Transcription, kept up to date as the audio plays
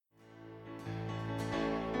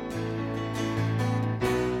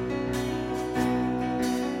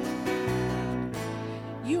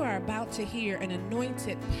about to hear an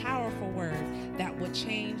anointed, powerful word that will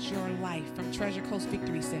change your life from Treasure Coast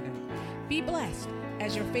Victory Center. Be blessed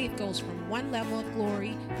as your faith goes from one level of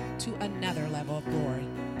glory to another level of glory.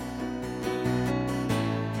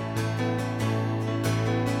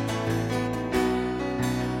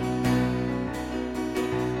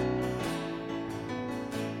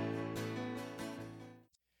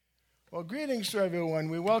 Well, greetings to everyone.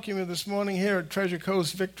 We welcome you this morning here at Treasure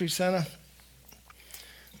Coast Victory Center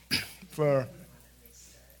for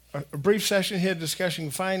a brief session here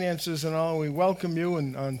discussing finances and all. We welcome you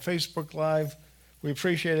on Facebook Live. We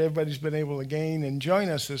appreciate everybody's been able to gain and join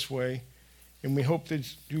us this way, and we hope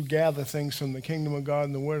that you gather things from the kingdom of God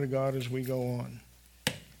and the Word of God as we go on.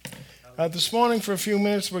 This morning for a few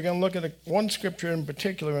minutes we're going to look at one scripture in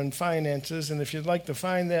particular in finances, and if you'd like to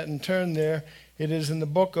find that and turn there, it is in the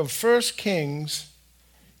book of 1 Kings,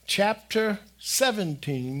 chapter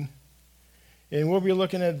 17, and we'll be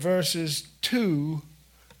looking at verses 2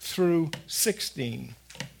 through 16.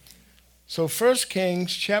 So 1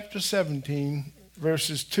 Kings, chapter 17,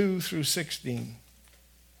 verses 2 through 16.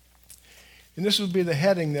 And this would be the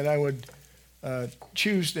heading that I would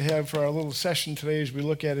choose to have for our little session today as we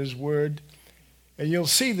look at His Word. And you'll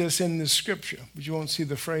see this in this scripture, but you won't see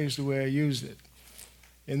the phrase the way I used it.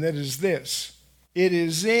 And that is this: it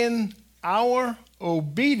is in our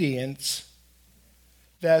obedience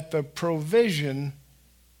that the provision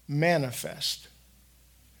manifests.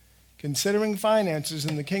 Considering finances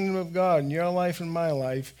in the kingdom of God in your life and my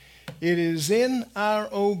life, it is in our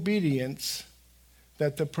obedience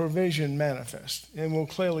that the provision manifests. And we'll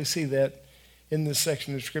clearly see that in this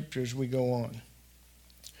section of Scripture as we go on.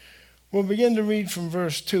 We'll begin to read from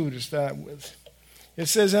verse 2 to start with. It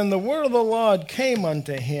says, "And the word of the Lord came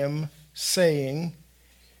unto him, saying,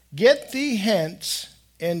 Get thee hence,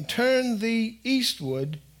 and turn thee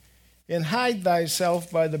eastward, and hide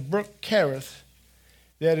thyself by the brook Cherith,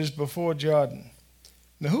 that is before Jordan."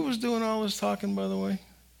 Now, who was doing all this talking, by the way?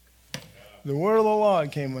 The word of the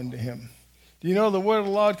Lord came unto him. Do you know the word of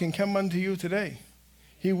the Lord can come unto you today?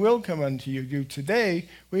 He will come unto you. Today,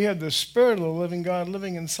 we have the Spirit of the living God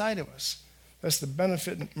living inside of us. That's the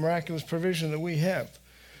benefit and miraculous provision that we have.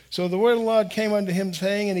 So the word of the Lord came unto him,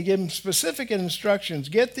 saying, and he gave him specific instructions.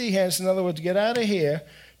 Get thee hence, in other words, get out of here,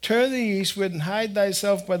 turn thee eastward, and hide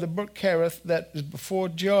thyself by the brook Cherith, that is before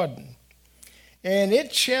Jordan. And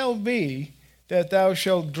it shall be that thou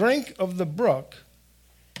shalt drink of the brook,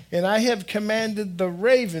 and I have commanded the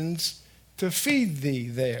ravens to feed thee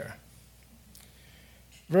there.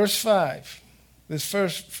 Verse 5, this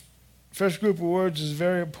first group of words is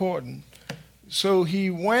very important. So he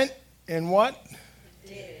went and what?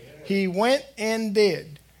 He went and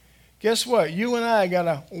did. Guess what? You and I got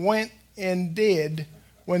to went and did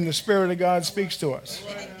when the Spirit of God speaks to us.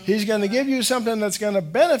 He's going to give you something that's going to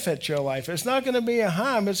benefit your life. It's not going to be a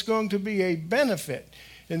harm. It's going to be a benefit.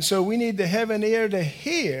 And so we need to have an ear to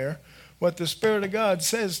hear what the Spirit of God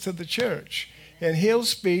says to the church. And He'll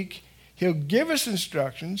speak. He'll give us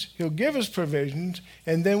instructions. He'll give us provisions.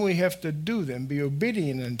 And then we have to do them, be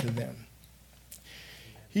obedient unto them.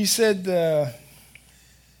 He said,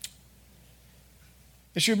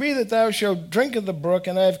 it shall be that thou shalt drink of the brook,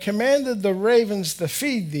 and I have commanded the ravens to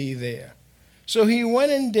feed thee there. So he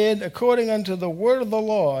went and did according unto the word of the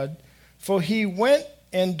Lord, for he went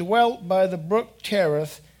and dwelt by the brook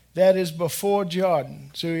Cherith, that is before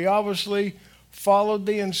Jordan. So he obviously followed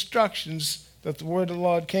the instructions that the word of the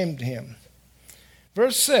Lord came to him.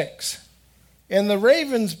 Verse 6, and the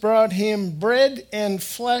ravens brought him bread and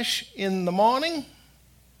flesh in the morning,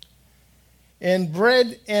 and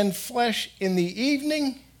bread and flesh in the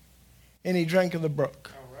evening, and he drank of the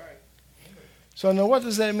brook. All right. So now what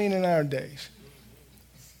does that mean in our days?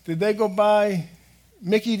 Did they go buy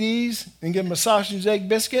Mickey D's and get him a sausage egg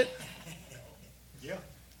biscuit? Yeah.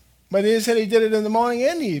 But they said he did it in the morning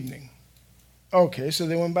and the evening. Okay, so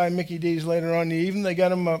they went by Mickey D's later on in the evening. They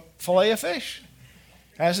got him a fillet of fish.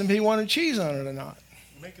 Asked him if he wanted cheese on it or not.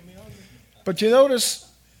 Making me hungry. But you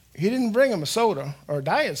notice he didn't bring him a soda or a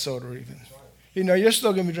diet soda even. You know, you're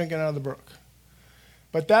still going to be drinking out of the brook.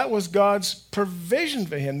 But that was God's provision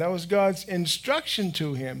for him. That was God's instruction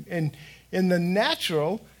to him. And in the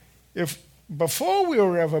natural, if before we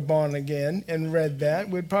were ever born again and read that,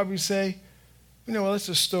 we'd probably say, you know, well, it's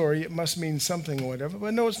a story. It must mean something or whatever.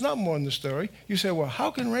 But no, it's not more than the story. You say, well, how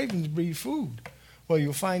can ravens breed food? Well,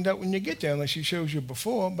 you'll find out when you get there, unless he shows you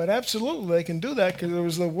before. But absolutely, they can do that because it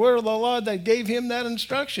was the word of the Lord that gave him that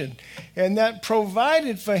instruction. And that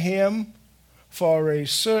provided for him for a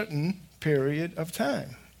certain period of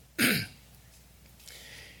time.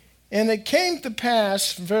 And it came to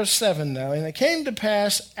pass, verse 7 now, and it came to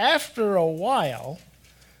pass after a while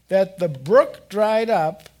that the brook dried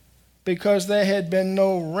up because there had been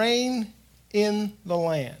no rain in the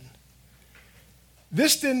land.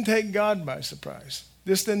 This didn't take God by surprise.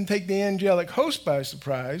 This didn't take the angelic host by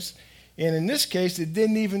surprise. And in this case, it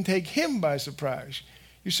didn't even take him by surprise.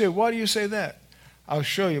 You say, why do you say that? I'll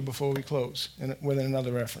show you before we close with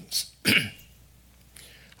another reference.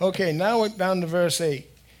 Okay, now we're down to verse 8.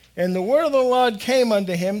 And the word of the Lord came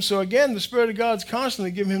unto him. So again, the Spirit of God's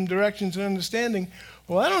constantly giving him directions and understanding.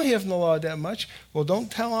 Well, I don't hear from the Lord that much. Well,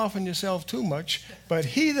 don't tell off on yourself too much. But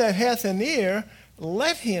he that hath an ear,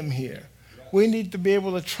 let him hear. We need to be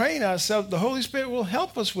able to train ourselves. The Holy Spirit will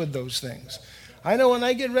help us with those things. I know when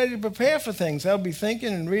I get ready to prepare for things, I'll be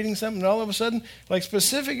thinking and reading something, and all of a sudden, like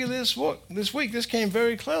specifically this week, this came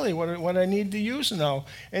very clearly what I need to use and all.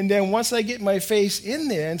 And then once I get my face in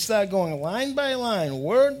there and start going line by line,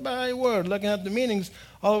 word by word, looking at the meanings,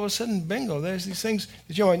 all of a sudden, bingo, there's these things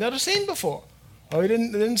that you might not have seen before. Or they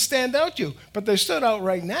didn't stand out to you. But they stood out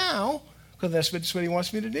right now because that's what he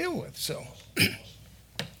wants me to deal with. So,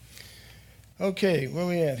 okay, where are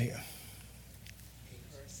we at here?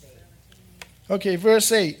 Okay, verse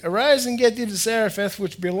 8. Arise and get thee to Zarephath,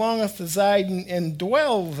 which belongeth to Zidon, and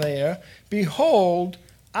dwell there. Behold,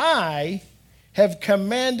 I have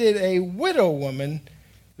commanded a widow woman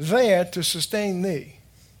there to sustain thee.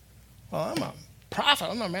 Well, I'm a prophet.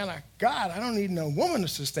 I'm a man of God. I don't need no woman to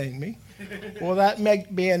sustain me. Well, that may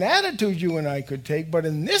be an attitude you and I could take, but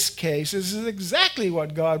in this case, this is exactly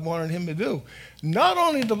what God wanted him to do. Not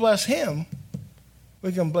only to bless him,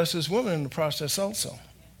 we can bless this woman in the process also.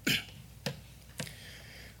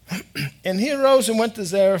 And he arose and went to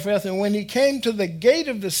Zarephath, and when he came to the gate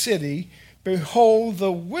of the city, behold,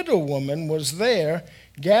 the widow woman was there,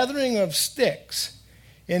 gathering of sticks.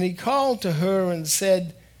 And he called to her and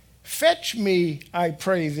said, Fetch me, I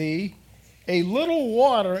pray thee, a little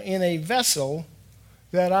water in a vessel,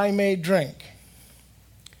 that I may drink.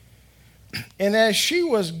 And as she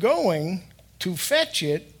was going to fetch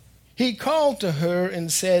it, he called to her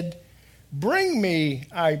and said, Bring me,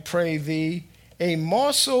 I pray thee, a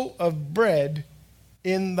morsel of bread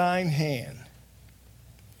in thine hand.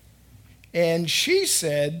 And she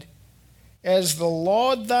said, As the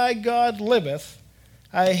Lord thy God liveth,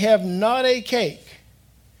 I have not a cake,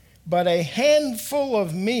 but a handful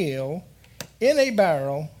of meal in a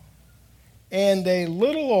barrel, and a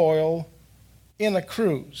little oil in a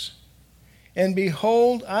cruse. And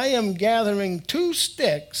behold, I am gathering 2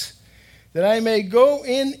 sticks, that I may go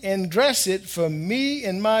in and dress it for me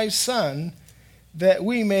and my son, that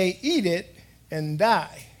we may eat it and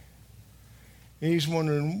die. He's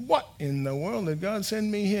wondering, what in the world did God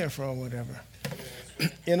send me here for, or whatever?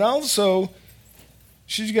 And also,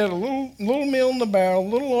 she's got a little meal in the barrel,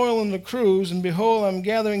 little oil in the cruse, and behold, I'm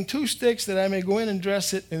gathering 2 sticks that I may go in and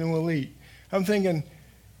dress it, and we'll eat. I'm thinking,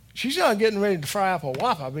 she's not getting ready to fry up a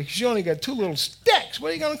whopper because she only got 2 little sticks.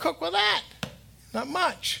 What are you going to cook with that? Not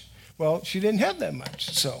much. Well, she didn't have that much,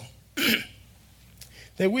 so.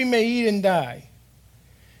 That we may eat and die.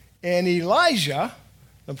 And Elijah,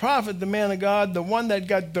 the prophet, the man of God, the one that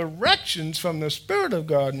got directions from the Spirit of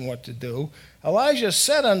God on what to do, Elijah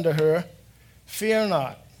said unto her, Fear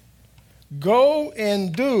not. Go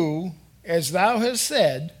and do as thou hast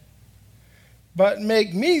said, but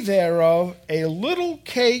make me thereof a little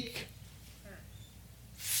cake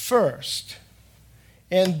first,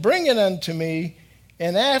 and bring it unto me,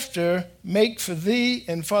 and after make for thee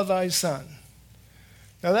and for thy son.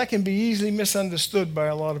 Now that can be easily misunderstood by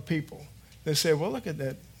a lot of people. They say, well, look at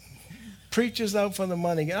that. Preacher's out for the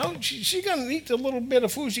money. Oh, she's going to eat a little bit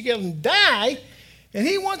of food she gets and die, and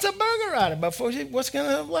he wants a burger out of it before what's going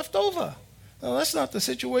to have left over. No, that's not the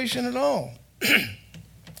situation at all.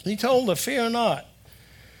 He told her, Fear not.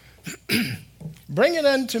 Bring it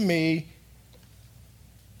unto me,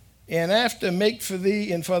 and after make for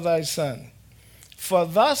thee and for thy son. For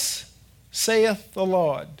thus saith the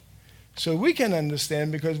Lord. So we can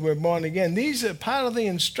understand because we're born again. These are part of the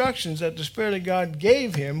instructions that the Spirit of God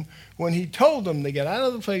gave him when he told him to get out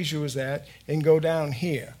of the place he was at and go down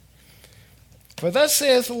here. For thus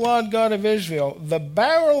saith the Lord God of Israel, The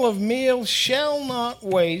barrel of meal shall not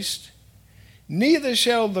waste, neither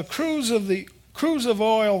shall the cruse of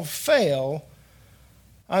oil fail,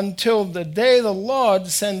 until the day the Lord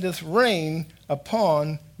sendeth rain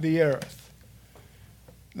upon the earth.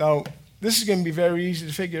 Now, this is going to be very easy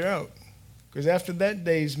to figure out. Because after that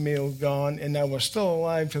day's meal gone, and now we're still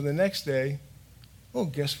alive to the next day, well,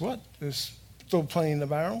 guess what? There's still plenty in the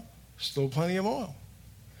barrel, still plenty of oil.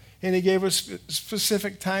 And he gave us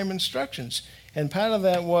specific time instructions. And part of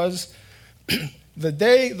that was, the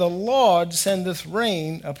day the Lord sendeth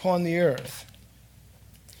rain upon the earth.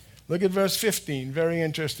 Look at verse 15. Very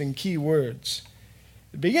interesting key words.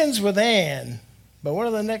 It begins with "and," but what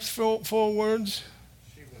are the next four words?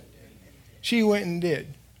 She went and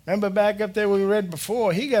did. Remember back up there we read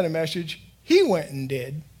before, he got a message. He went and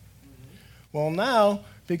did. Well, now,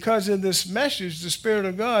 because of this message, the Spirit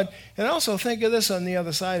of God, and also think of this on the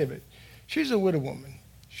other side of it. She's a widow woman.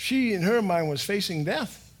 She, in her mind, was facing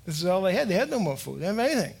death. This is all they had. They had no more food. They didn't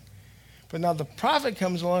have anything. But now the prophet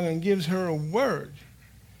comes along and gives her a word.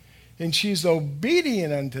 And she's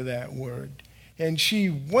obedient unto that word. And she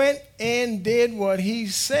went and did what he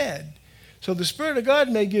said. So the Spirit of God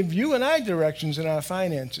may give you and I directions in our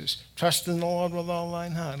finances. Trust in the Lord with all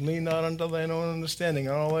thine heart. Lean not unto thine own understanding.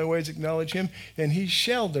 In all thy ways acknowledge him, and he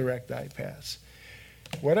shall direct thy paths.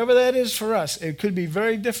 Whatever that is for us, it could be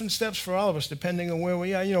very different steps for all of us depending on where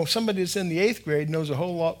we are. You know, somebody that's in the 8th grade knows a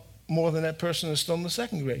whole lot more than that person that's still in the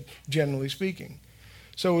 2nd grade, generally speaking.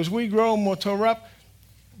 So as we grow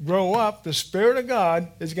up, the Spirit of God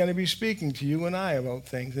is going to be speaking to you and I about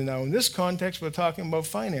things. And now in this context, we're talking about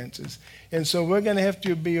finances. And so we're going to have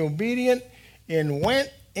to be obedient and went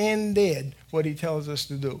and did what he tells us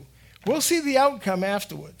to do. We'll see the outcome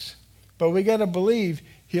afterwards. But we got to believe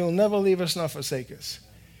he'll never leave us nor forsake us.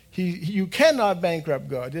 You cannot bankrupt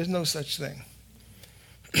God. There's no such thing.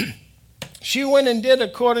 She went and did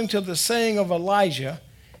according to the saying of Elijah,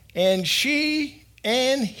 and she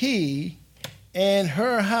and he and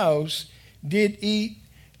her house did eat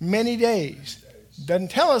many days. Doesn't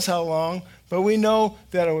tell us how long, but we know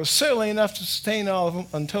that it was certainly enough to sustain all of them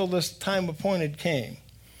until this time appointed came.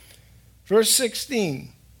 Verse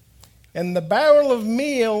 16, and the barrel of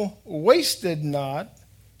meal wasted not,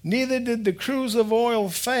 neither did the cruse of oil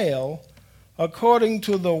fail, according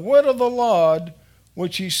to the word of the Lord,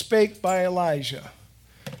 which he spake by Elijah.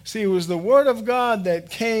 See, it was the word of God that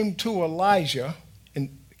came to Elijah,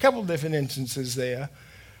 in a couple different instances there,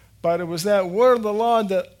 but it was that word of the Lord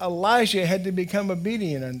that Elijah had to become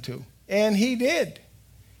obedient unto. And he did.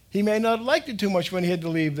 He may not have liked it too much when he had to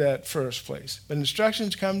leave that first place. But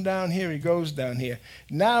instructions come down here, he goes down here.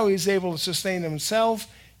 Now he's able to sustain himself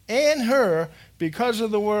and her because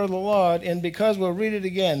of the word of the Lord, and because, we'll read it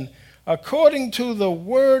again, according to the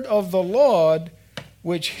word of the Lord,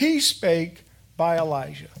 which he spake by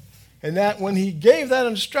Elijah. And that when he gave that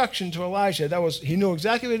instruction to Elijah, he knew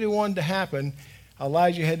exactly what he wanted to happen.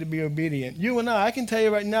 Elijah had to be obedient. You and I can tell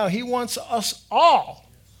you right now, he wants us all.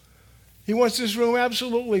 He wants this room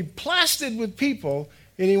absolutely plastered with people,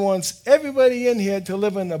 and he wants everybody in here to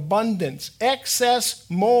live in abundance, excess,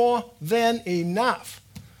 more than enough.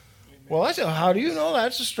 Well, I said, how do you know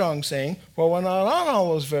that's a strong saying? Well, we're not on all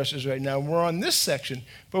those verses right now. We're on this section.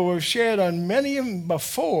 But we've shared on many of them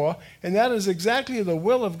before, and that is exactly the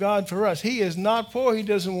will of God for us. He is not poor. He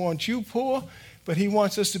doesn't want you poor, but he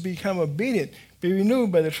wants us to become obedient. Be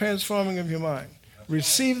renewed by the transforming of your mind.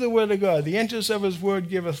 Receive the word of God. The entrance of his word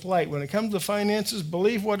giveth light. When it comes to finances,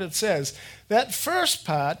 believe what it says. That first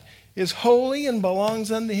part is holy and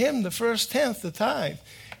belongs unto him, the first tenth, the tithe.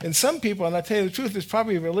 And some people, and I tell you the truth, there's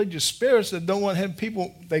probably religious spirits that don't want to have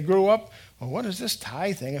people, they grow up, well, what is this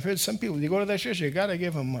tithe thing? I've heard some people, you go to that church, you got to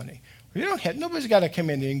give them money. Well, nobody's got to come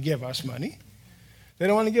in here and give us money. They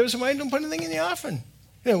don't want to give us money, don't put anything in the offering.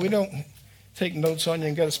 We don't take notes on you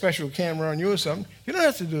and get a special camera on you or something. You don't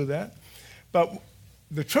have to do that. But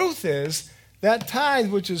the truth is, that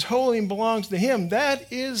tithe which is holy and belongs to him,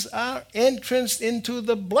 that is our entrance into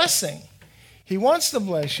the blessing. He wants to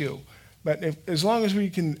bless you. But as long as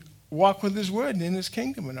we can walk with his word and in his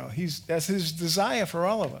kingdom and all, that's his desire for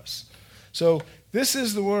all of us. So this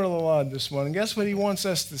is the word of the Lord this morning. Guess what he wants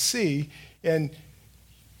us to see? And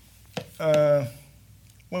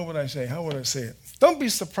what would I say? How would I say it? Don't be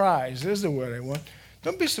surprised. There's the word I want.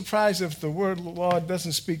 Don't be surprised if the word of the Lord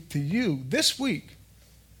doesn't speak to you this week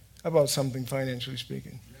about something financially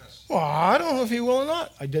speaking. Yes. Well, I don't know if he will or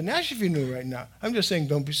not. I didn't ask you if he knew right now. I'm just saying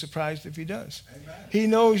don't be surprised if he does. Amen. He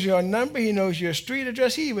knows your number. He knows your street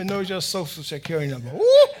address. He even knows your social security number.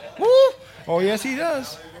 Woo, woo. Oh, yes, he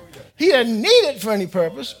does. He doesn't need it for any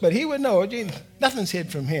purpose, but he would know it. Nothing's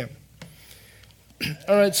hid from him.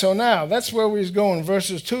 All right, so now that's where we're going,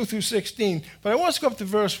 verses 2 through 16. But I want us to go up to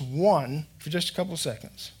verse 1 for just a couple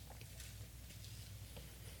seconds.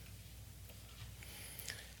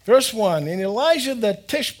 Verse 1, and Elijah the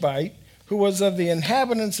Tishbite, who was of the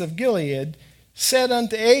inhabitants of Gilead, said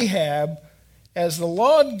unto Ahab, as the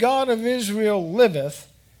Lord God of Israel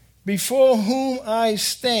liveth, before whom I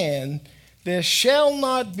stand, there shall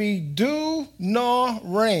not be dew nor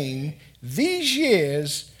rain these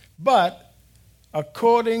years, but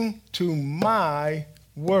according to my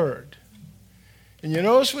word. And you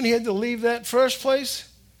notice when he had to leave that first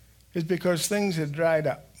place? It's because things had dried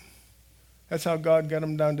up. That's how God got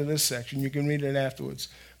him down to this section. You can read it afterwards.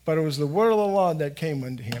 But it was the word of the Lord that came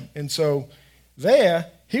unto him. And so there,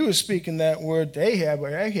 he was speaking that word to Ahab,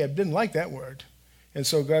 but Ahab didn't like that word. And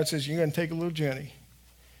so God says, you're going to take a little journey.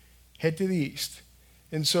 Head to the east.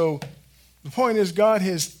 And so the point is, God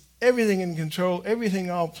has everything in control,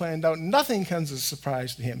 everything all planned out. Nothing comes as a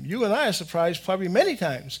surprise to him. You and I are surprised probably many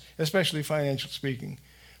times, especially financial speaking.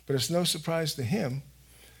 But it's no surprise to him.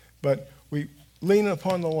 But we lean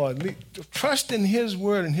upon the Lord. Trust in his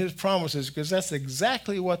word and his promises, because that's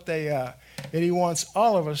exactly what they are. And he wants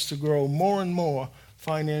all of us to grow more and more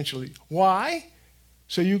financially. Why?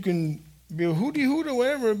 So you can be a hooty-hoot or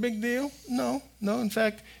whatever, a big deal? No. In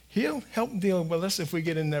fact, he'll help deal with us if we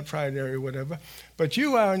get in that pride area or whatever. But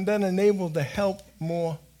you are then enabled to help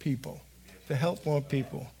more people.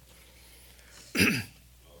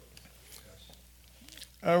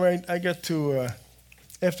 All right, I got to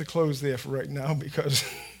have to close there for right now because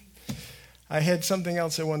I had something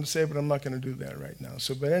else I wanted to say, but I'm not going to do that right now.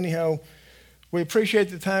 But anyhow, we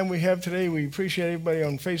appreciate the time we have today. We appreciate everybody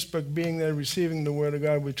on Facebook being there, receiving the Word of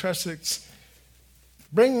God. We trust it's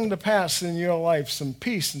bringing to pass in your life some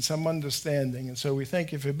peace and some understanding. And so we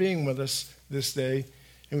thank you for being with us this day.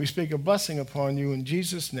 And we speak a blessing upon you in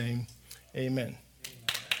Jesus' name. Amen.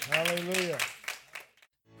 Hallelujah.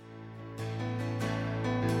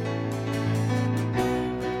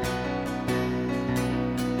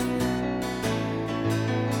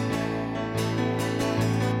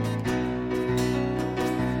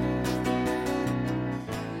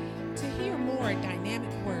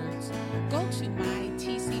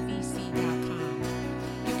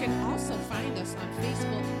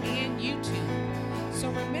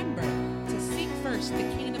 The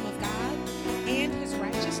kingdom of God and his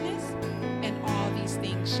righteousness, and all these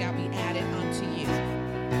things shall be added